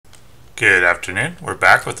Good afternoon. We're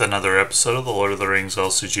back with another episode of the Lord of the Rings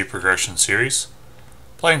LCG Progression Series.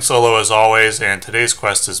 Playing solo as always, and today's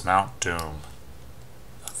quest is Mount Doom.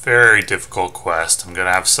 A very difficult quest. I'm going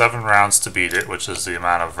to have 7 rounds to beat it, which is the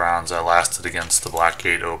amount of rounds I lasted against the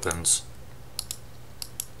Blackgate Opens.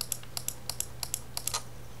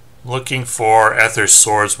 Looking for Ethir's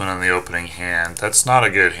Swordsman in the opening hand. That's not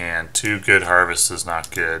a good hand. 2 good harvests is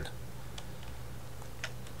not good.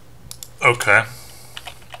 Okay.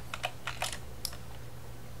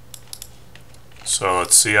 So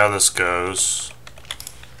let's see how this goes.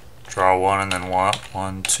 Draw 1 and then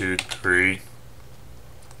 1, 2, 3.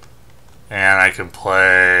 And I can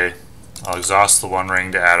play... I'll exhaust the 1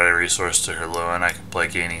 ring to add a resource to Hirluin. I can play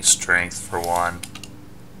Gaining Strength for 1.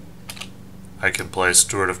 I can play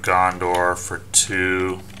Steward of Gondor for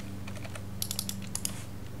 2.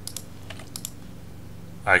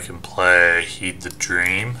 I can play Heed the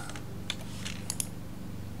Dream.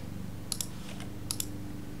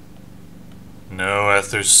 No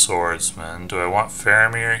Ethir's Swordsman. Do I want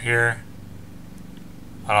Faramir here?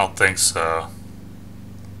 I don't think so.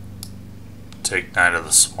 Take Knight of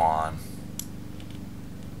the Swan.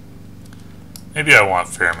 Maybe I want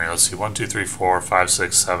Faramir. Let's see. 1, 2, 3, 4, 5,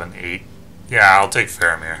 6, 7, 8. Yeah, I'll take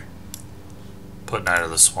Faramir. Put Knight of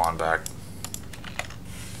the Swan back.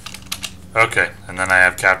 Okay, and then I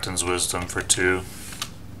have Captain's Wisdom for 2.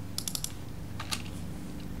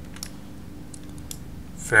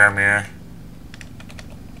 Faramir.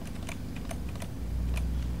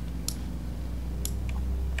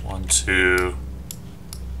 To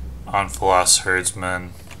Anfalas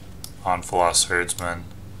Herdsman, Anfalas Herdsman.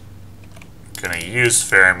 Gonna use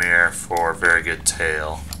Faramir for very good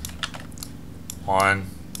tail. 1,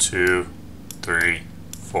 2, 3,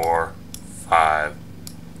 4, 5.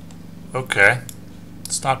 Okay,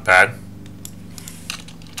 it's not bad.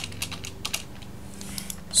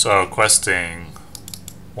 So questing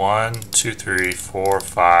 1, 2, 3, 4,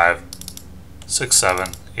 5, 6,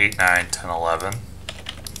 7, 8, 9, 10, 11.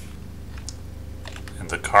 And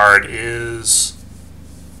the card is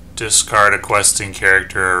discard a questing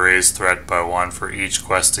character or raise threat by 1 for each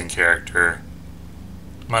questing character.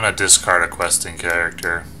 I'm gonna discard a questing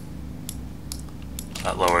character.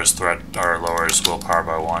 That lowers threat or lowers willpower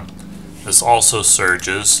by 1. This also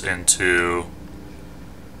surges into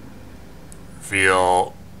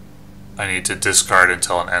reveal. I need to discard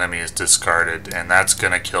until an enemy is discarded, and that's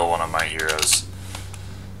gonna kill one of my heroes.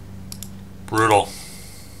 Brutal.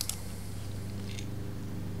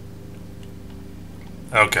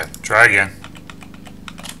 Okay, try again.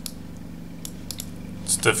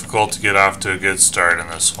 It's difficult to get off to a good start in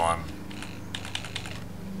this one.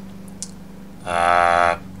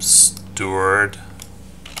 Steward.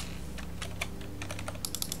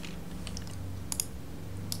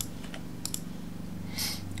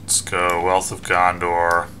 Let's go Wealth of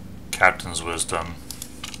Gondor, Captain's Wisdom.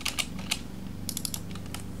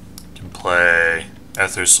 Can play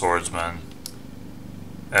Ethir's Swordsman,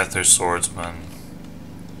 Ethir's Swordsman.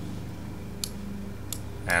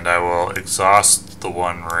 And I will exhaust the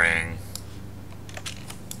 1 ring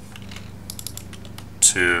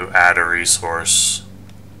to add a resource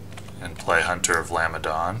and play Hunter of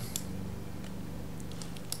Lamedon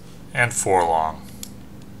and Forlong.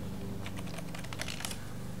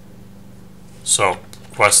 So,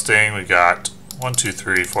 questing, we got 1, 2,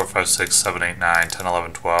 3, 4, 5, 6, 7, 8, 9, 10,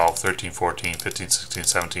 11, 12, 13, 14, 15, 16,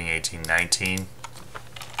 17, 18, 19.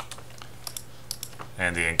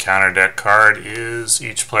 And the encounter deck card is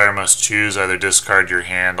each player must choose either discard your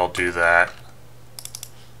hand. I'll do that.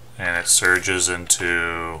 And it surges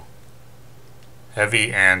into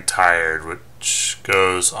Heavy and Tired, which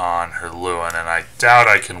goes on Hirluin, and I doubt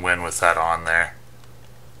I can win with that on there.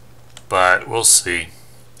 But we'll see.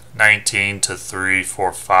 19 to 3,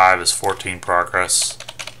 4, 5 is 14 progress.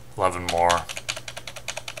 11 more.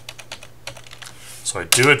 So I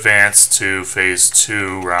do advance to Phase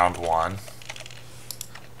 2, Round 1.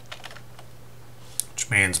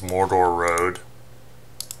 Means Mordor Road.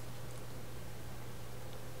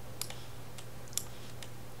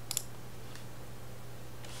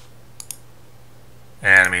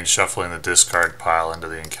 And it means shuffling the discard pile into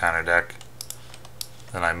the encounter deck.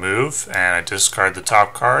 Then I move and I discard the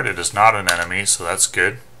top card. It is not an enemy, so that's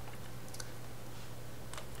good.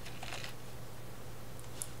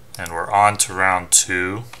 And we're on to round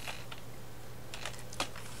 2.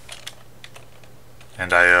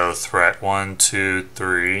 And I owe threat 1, 2,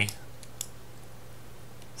 3,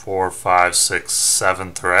 4, 5, 6,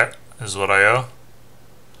 7 threat is what I owe.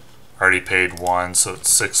 Already paid 1, so it's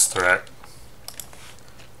 6 threat.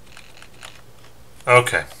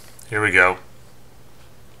 Okay, here we go.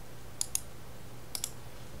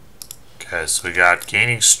 Okay, so we got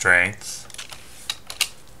gaining strength,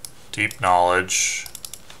 deep knowledge,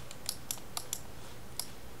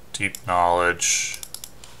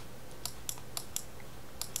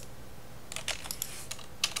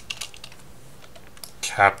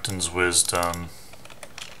 captain's wisdom,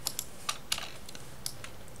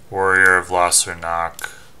 warrior of Lossarnach,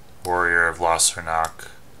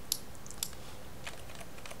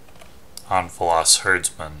 Anfalas,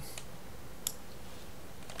 herdsman.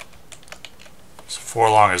 So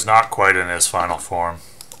Forlong is not quite in his final form.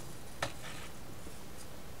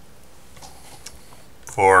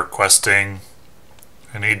 For questing,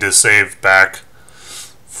 I need to save back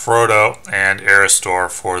Frodo and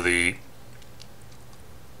Erestor for the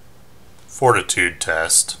fortitude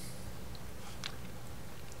test.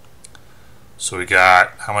 So we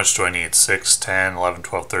got, how much do I need? 6, 10, 11,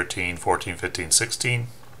 12, 13, 14, 15, 16.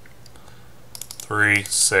 3,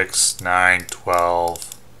 6, 9,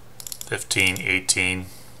 12, 15, 18,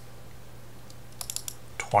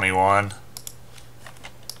 21.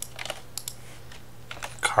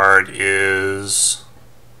 Card is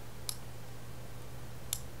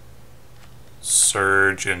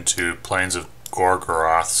Surge into Plains of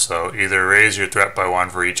Gorgoroth. So either raise your threat by 1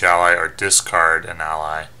 for each ally or discard an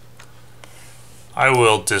ally. I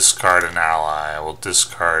will discard an ally. I will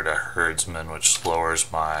discard a herdsman, which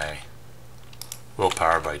lowers my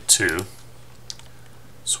willpower by 2.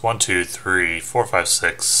 So 1, 2, 3, 4, 5,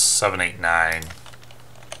 6, 7, 8, 9.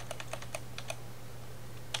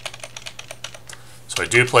 So I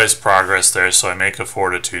do place progress there, so I make a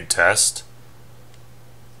fortitude test.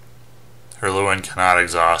 Hirluin cannot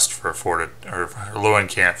exhaust for Hirluin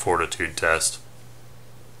can't fortitude test.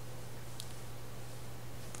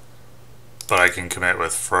 But I can commit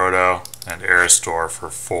with Frodo and Erestor for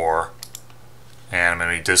 4. And I'm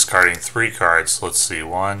going to be discarding 3 cards. Let's see,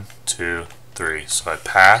 1, 2, 3. So I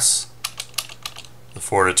pass the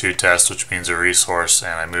fortitude test, which means a resource,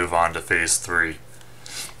 and I move on to phase 3.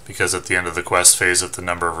 Because at the end of the quest phase, if the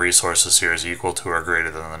number of resources here is equal to or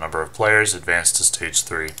greater than the number of players, advance to stage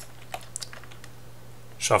 3.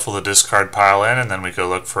 Shuffle the discard pile in, and then we go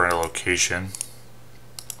look for a location.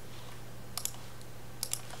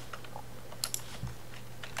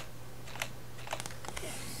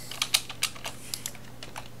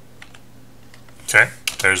 Okay,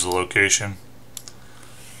 there's the location.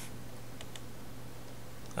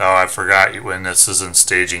 Oh, I forgot when this is in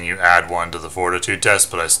staging you add 1 to the fortitude test,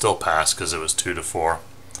 but I still passed because it was 2 to 4.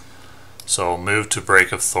 So move to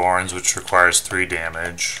Break of Thorns, which requires 3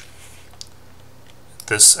 damage.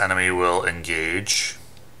 This enemy will engage.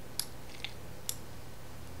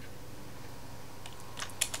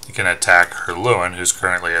 You can attack Hirluin, who's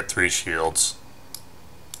currently at 3 shields.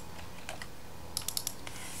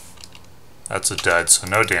 That's a dud, so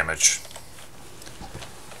no damage.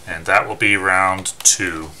 And that will be round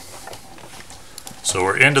 2. So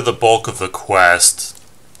we're into the bulk of the quest.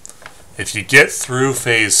 If you get through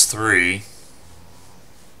phase 3,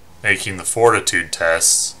 making the fortitude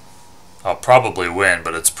tests, I'll probably win,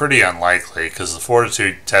 but it's pretty unlikely because the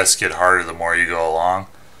fortitude tests get harder the more you go along.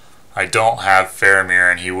 I don't have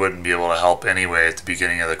Faramir, and he wouldn't be able to help anyway at the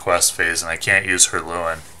beginning of the quest phase, and I can't use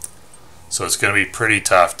Hirluin. So it's going to be pretty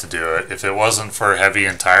tough to do it. If it wasn't for heavy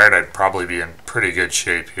and tired, I'd probably be in pretty good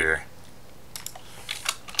shape here.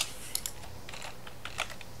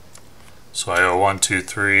 So I owe 1, 2,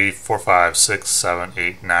 3, 4, 5, 6, 7,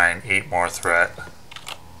 8, 9, 8 more threat.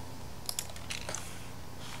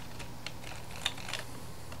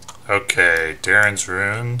 Okay, Darren's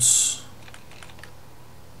Runes.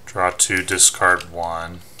 Draw 2, discard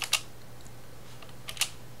 1.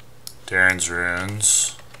 Darren's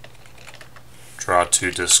Runes. Draw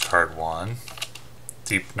 2, discard 1.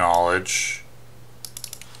 Deep Knowledge.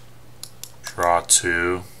 Draw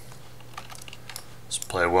 2. Let's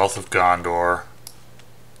play Wealth of Gondor.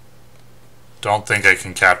 Don't think I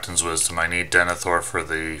can Captain's Wisdom. I need Denethor for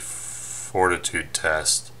the Fortitude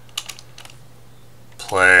test.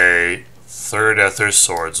 Play 3rd Ethir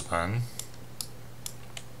Swordsman.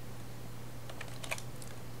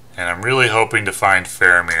 And I'm really hoping to find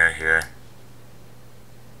Faramir here.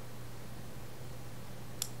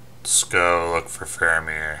 Let's go look for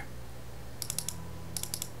Faramir.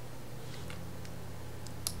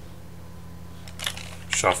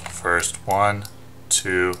 Shuffle first. 1,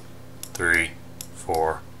 2, 3,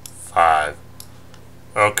 4, 5.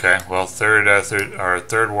 Okay, well, third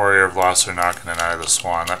warrior of Lossarnach and an Eye of the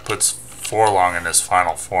Swan. That puts Forlong in his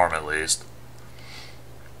final form at least.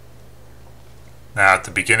 Now at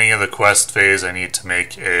the beginning of the quest phase I need to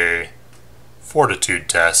make a fortitude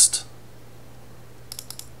test.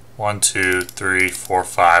 1, 2, 3, 4,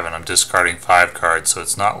 5, and I'm discarding 5 cards, so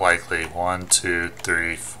it's not likely. 1, 2,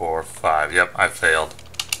 3, 4, 5. Yep, I failed.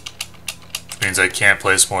 Which means I can't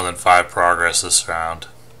place more than 5 progress this round.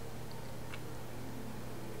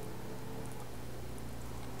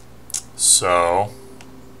 So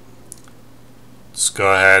let's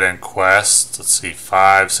go ahead and quest. Let's see,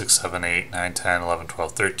 5, 6, 7, 8, 9, 10, 11,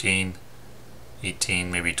 12, 13,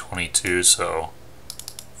 18, maybe 22. So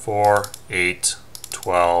 4, 8,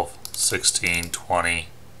 12, 16, 20,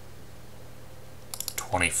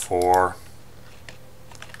 24.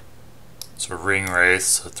 So ring wraith.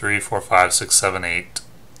 So 3, 4, 5, 6, 7, 8,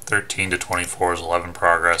 13 to 24 is 11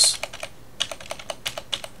 progress.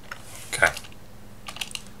 Okay.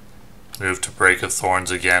 Move to Break of Thorns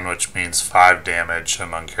again, which means 5 damage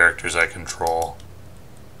among characters I control.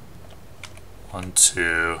 1,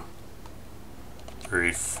 2,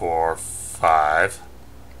 3, 4, 5.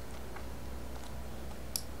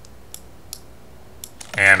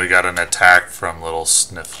 And we got an attack from Little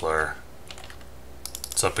Sniffler.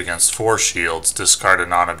 It's up against 4 shields. Discard a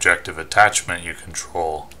non-objective attachment you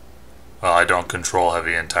control. Well, I don't control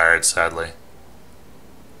Heavy and Tired, sadly.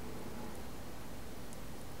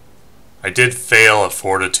 I did fail a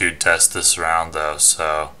fortitude test this round though,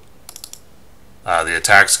 so the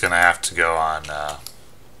attack's going to have to go on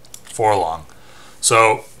Forlong.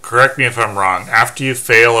 So, correct me if I'm wrong, after you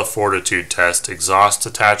fail a fortitude test, exhaust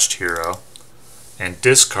attached hero and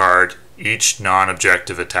discard each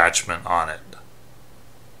non-objective attachment on it.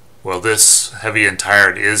 Well, this Heavy and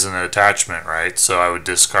Tired is an attachment, right? So I would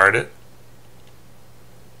discard it.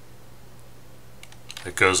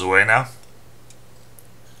 It goes away now.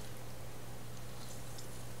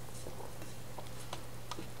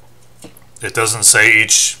 It doesn't say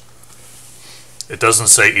each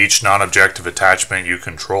non-objective attachment you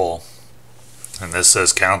control. And this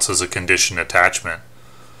says counts as a conditioned attachment.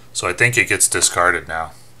 So I think it gets discarded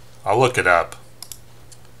now. I'll look it up.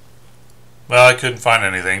 Well, I couldn't find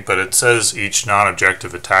anything, but it says each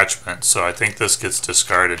non-objective attachment, so I think this gets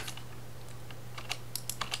discarded.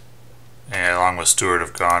 And along with Steward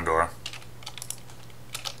of Gondor.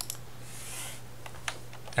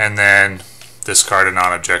 And then discard a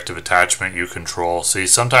non-objective attachment you control. See,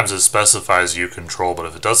 sometimes it specifies you control, but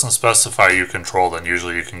if it doesn't specify you control, then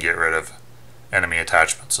usually you can get rid of enemy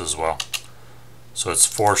attachments as well. So it's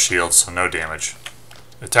 4 shields, so no damage.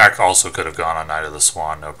 Attack also could have gone on Knight of the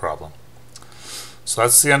Swan, no problem. So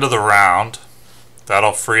that's the end of the round.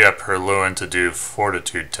 That'll free up Hirluin to do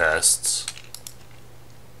fortitude tests.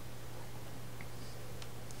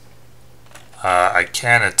 I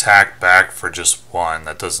can attack back for just 1.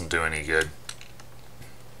 That doesn't do any good.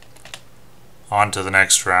 On to the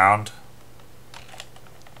next round.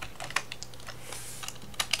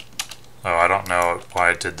 Oh, I don't know why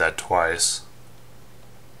I did that twice.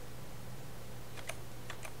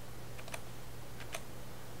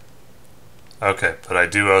 Okay, but I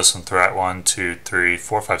do owe some threat. 1, 2, 3,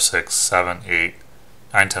 4, 5, 6, 7, 8,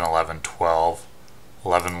 9, 10, 11, 12.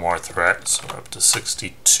 11 more threat, so we're up to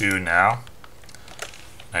 62 now.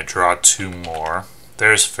 I draw 2 more.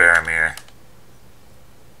 There's Faramir.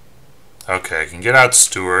 Okay, I can get out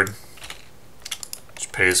Steward,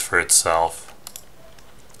 which pays for itself.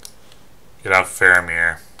 Get out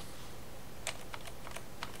Faramir.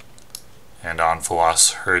 And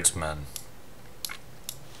Anfalas Herdsman.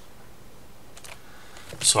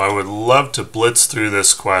 So I would love to blitz through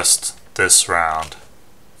this quest this round.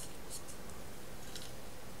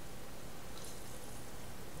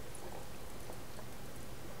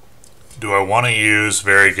 Do I want to use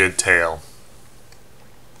Very Good Tale?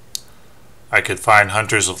 I could find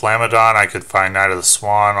Hunters of Lamedon, I could find Knight of the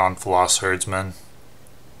Swan on Anfalas Herdsman.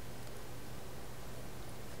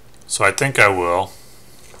 So I think I will.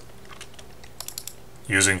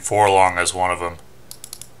 Using Forlong as one of them,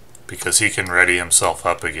 because he can ready himself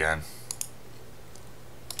up again.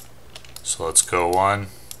 So let's go 1,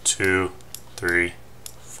 2, 3,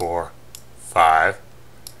 4, 5.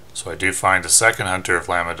 So I do find a second Hunter of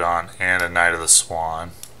Lamedon and a Knight of the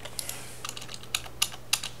Swan.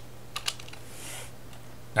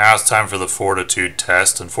 Now it's time for the Fortitude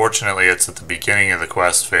test. Unfortunately, it's at the beginning of the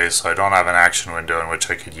quest phase, so I don't have an action window in which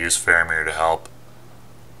I could use Faramir to help.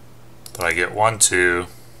 But I get 1, 2,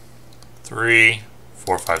 3,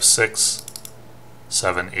 4, 5, 6,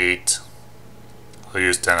 7, 8. I'll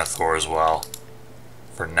use Denethor as well.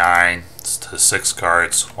 For 9 to 6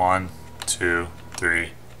 cards. 1, 2,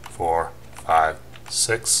 3, 4, 5,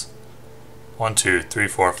 6. 1, 2, 3,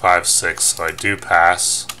 4, 5, 6. So I do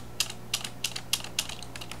pass.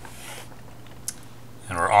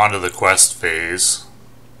 And we're on to the quest phase.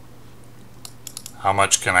 How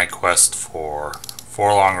much can I quest for?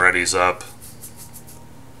 Forlong readies up.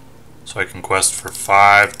 So I can quest for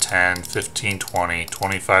 5, 10, 15, 20,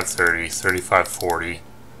 25, 30, 35, 40,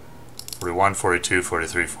 41, 42,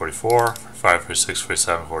 43, 44, 45, 46,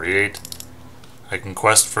 47, 48. I can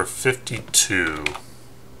quest for 52.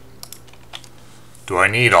 Do I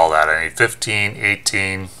need all that? I need 15,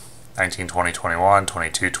 18, 19, 20, 21,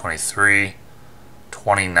 22, 23,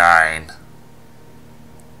 29.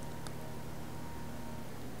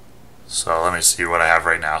 So let me see what I have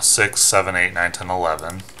right now. 6, 7, 8, 9, 10,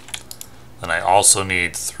 11. Then I also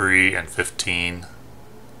need 3 and 15.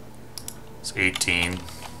 It's 18.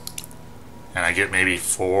 And I get maybe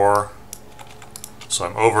 4. So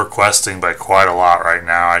I'm over questing by quite a lot right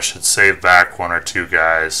now. I should save back 1 or 2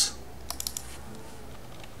 guys.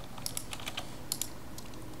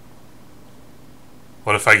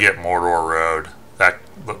 What if I get Mordor Road? That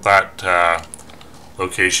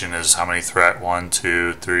location is how many threat? 1,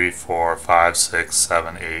 2, 3, 4, 5, 6,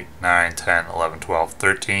 7, 8, 9, 10, 11, 12,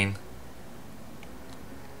 13.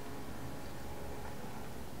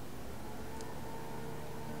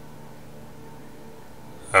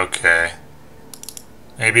 Okay.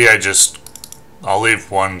 Maybe I'll leave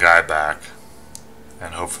 1 guy back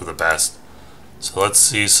and hope for the best. So let's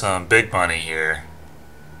see some big money here.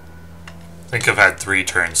 I think I've had 3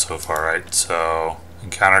 turns so far, right? So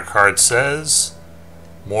encounter card says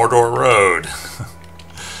Mordor Road.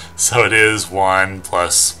 So it is 1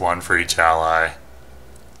 plus 1 for each ally.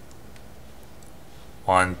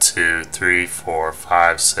 1, 2, 3, 4,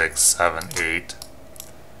 5, 6, 7, 8,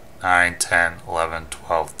 9, 10, 11,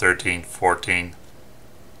 12, 13, 14.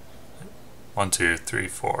 1, 2, 3,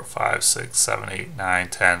 4, 5, 6, 7, 8, 9,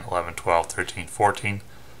 10, 11, 12, 13, 14,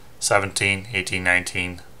 17, 18,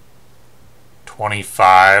 19,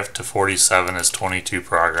 25 to 47 is 22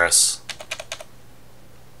 progress.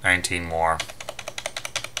 19 more.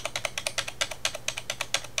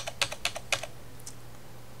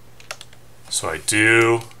 So I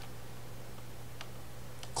do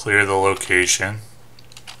clear the location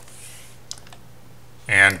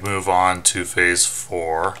and move on to phase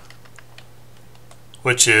 4,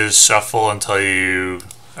 which is shuffle until you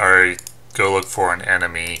go look for an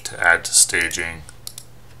enemy to add to staging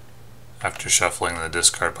after shuffling the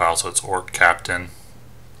discard pile. So it's Orc Captain.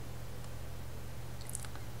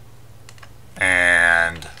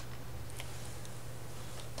 And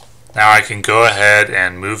now I can go ahead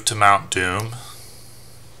and move to Mount Doom.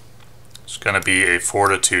 It's going to be a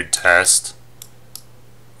Fortitude test,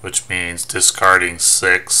 which means discarding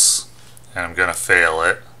 6, and I'm going to fail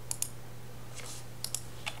it.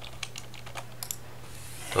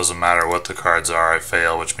 Doesn't matter what the cards are, I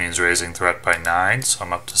fail, which means raising threat by 9, so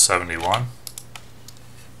I'm up to 71.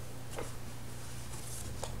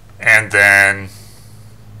 And then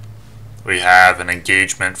we have an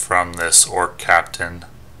engagement from this Orc Captain.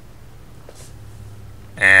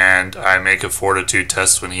 And I make a Fortitude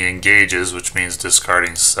test when he engages, which means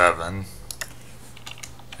discarding 7.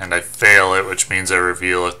 And I fail it, which means I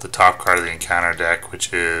reveal the top card of the encounter deck,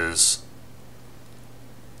 which is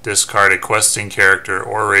discard a questing character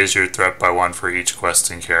or raise your threat by 1 for each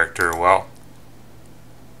questing character. Well,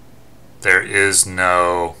 there is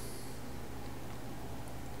no...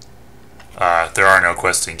 there are no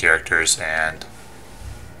questing characters, and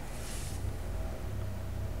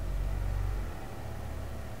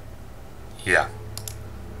yeah,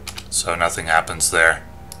 so nothing happens there.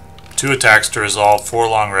 2 attacks to resolve.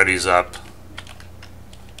 Forlong readies up.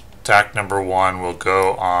 Attack number 1 will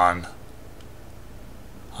go on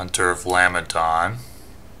Hunter of Lamedon,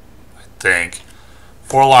 I think.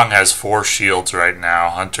 Forlong has 4 shields right now.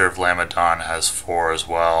 Hunter of Lamedon has 4 as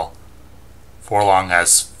well. Forlong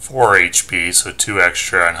has 4 HP, so 2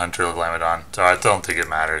 extra on Hunter of Lamedon. So I don't think it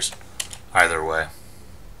matters either way.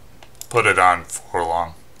 Put it on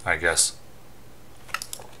Forlong, I guess.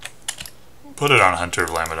 Put it on Hunter of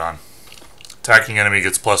Lamedon. Attacking enemy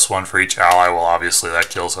gets +1 for each ally. Well, obviously that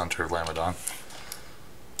kills Hunter of Lamedon.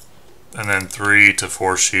 And then 3 to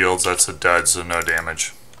 4 shields. That's a dud, so no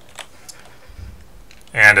damage.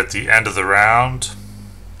 And at the end of the round,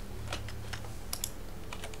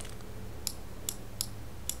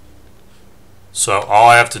 so all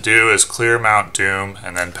I have to do is clear Mount Doom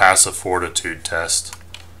and then pass a Fortitude test.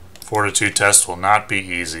 Fortitude test will not be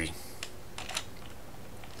easy,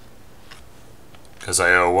 because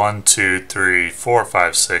I owe 1, 2, 3, 4,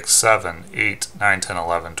 5, 6, 7, 8, 9, 10,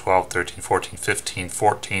 11, 12, 13, 14, 15,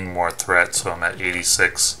 14 more threats, so I'm at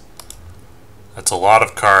 86. That's a lot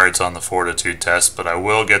of cards on the Fortitude test, but I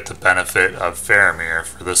will get the benefit of Faramir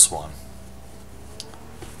for this one.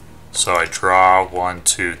 So I draw 1,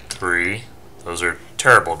 2, 3. Those are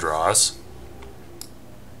terrible draws.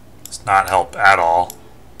 does not help at all.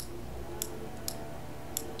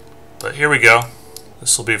 But here we go.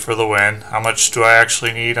 This will be for the win. How much do I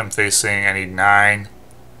actually need? I need 9.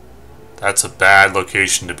 That's a bad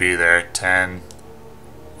location to be there. 10,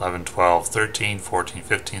 11, 12, 13, 14,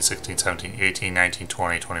 15, 16, 17, 18, 19,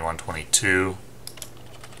 20, 21, 22,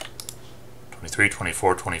 23,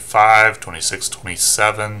 24, 25, 26,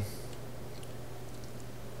 27.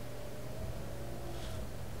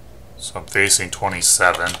 So I'm facing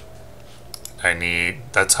 27.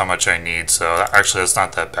 That's how much I need. So actually that's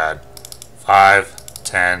not that bad. 5,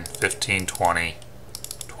 10, 15, 20,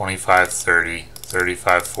 25, 30,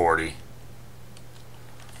 35, 40.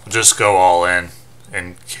 We'll just go all in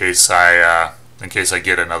case I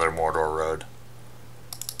get another Mordor road.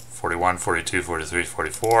 41, 42, 43,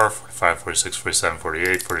 44, 45, 46, 47,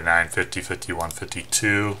 48, 49, 50, 51,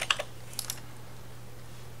 52.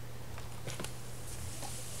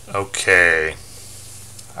 Okay.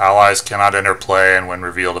 Allies cannot interplay, and when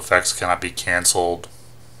revealed effects cannot be cancelled.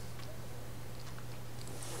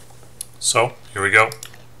 So, here we go.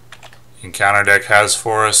 Encounter deck has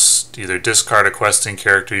for us either discard a questing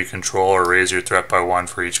character you control or raise your threat by 1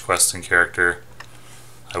 for each questing character.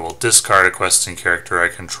 I will discard a questing character I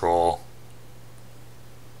control.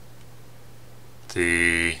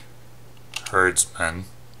 The Herdsman,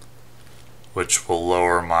 which will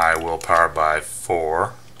lower my willpower by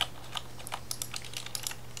 4.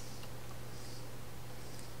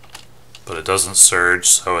 But it doesn't surge,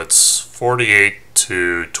 so it's 48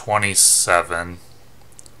 to 27.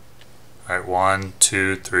 Alright, 1,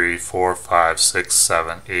 2, 3, 4, 5, 6,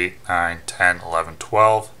 7, 8, 9, 10, 11,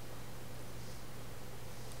 12.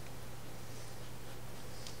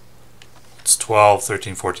 It's 12,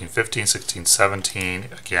 13, 14, 15, 16, 17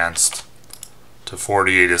 against. To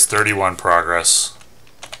 48 is 31 progress.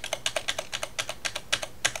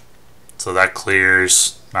 So that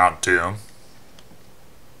clears Mount Doom.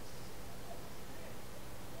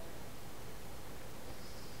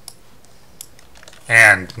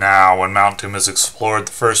 And now, when Mount Doom is explored,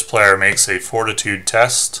 the first player makes a Fortitude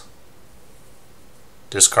test.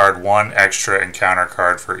 Discard 1 extra encounter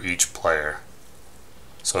card for each player.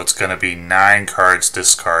 So it's going to be 9 cards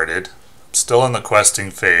discarded. I'm still in the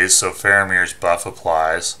questing phase, so Faramir's buff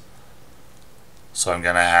applies. So I'm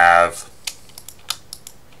going to have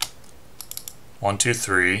 1, 2,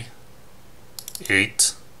 3,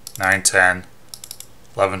 8, 9, 10,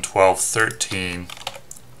 11, 12, 13...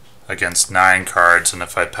 against 9 cards, and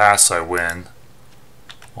if I pass I win.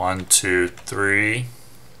 1, 2, 3.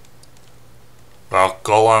 Well,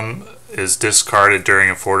 Golem is discarded during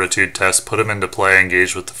a Fortitude test. Put him into play,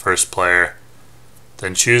 engage with the first player.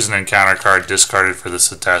 Then choose an encounter card discarded for this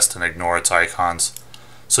test and ignore its icons.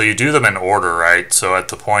 So you do them in order, right? So at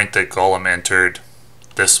the point that Golem entered,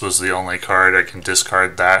 this was the only card. I can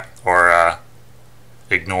discard that or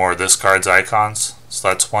ignore this card's icons. So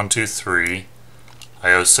that's 1, 2, 3.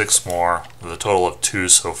 I owe 6 more, with a total of 2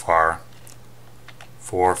 so far.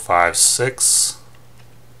 4, 5, 6,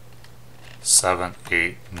 7,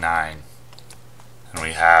 8, 9. And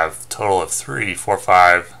we have a total of 3, 4,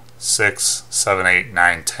 5, 6, 7, 8,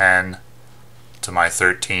 9, 10 to my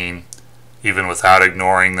 13. Even without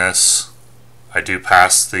ignoring this, I do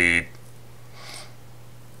pass the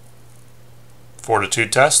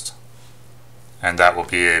Fortitude test, and that will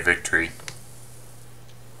be a victory.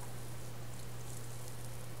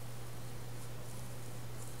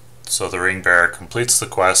 So the Ring Bearer completes the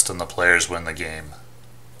quest and the players win the game.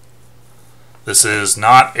 This is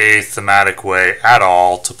not a thematic way at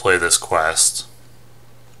all to play this quest.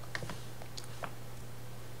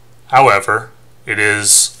 However, it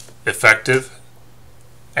is effective,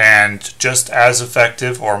 and just as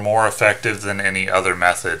effective or more effective than any other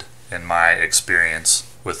method in my experience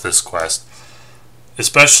with this quest.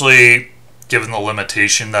 Especially given the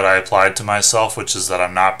limitation that I applied to myself, which is that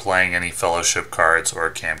I'm not playing any fellowship cards or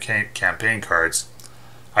campaign cards.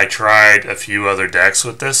 I tried a few other decks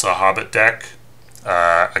with this, a Hobbit deck,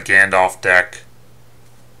 a Gandalf deck,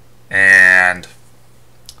 and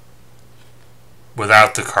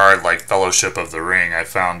without the card like Fellowship of the Ring, I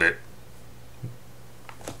found it,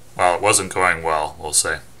 well, it wasn't going well, we'll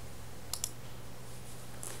say.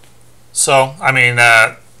 So, I mean,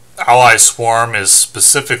 Ally Swarm is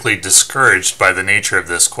specifically discouraged by the nature of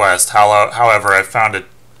this quest. However, I found it,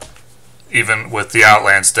 even with the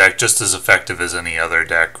Outlands deck, just as effective as any other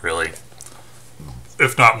deck, really.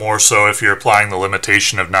 If not more so, if you're applying the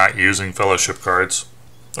limitation of not using Fellowship cards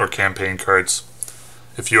or campaign cards.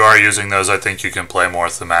 If you are using those, I think you can play more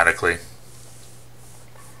thematically.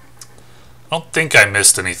 I don't think I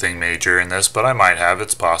missed anything major in this, but I might have.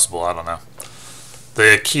 It's possible. I don't know.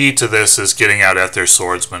 the key to this is getting out Ethir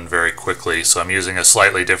Swordsman very quickly, so I'm using a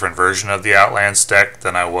slightly different version of the Outlands deck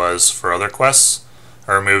than I was for other quests.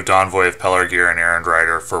 I removed Envoy of Pelargir and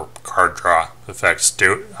Errand-rider for card draw effects,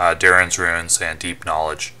 Darren's Runes, and Deep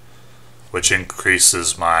Knowledge, which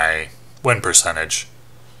increases my win percentage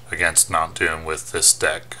against Mount Doom with this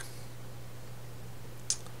deck.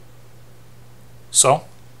 So,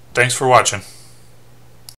 thanks for watching.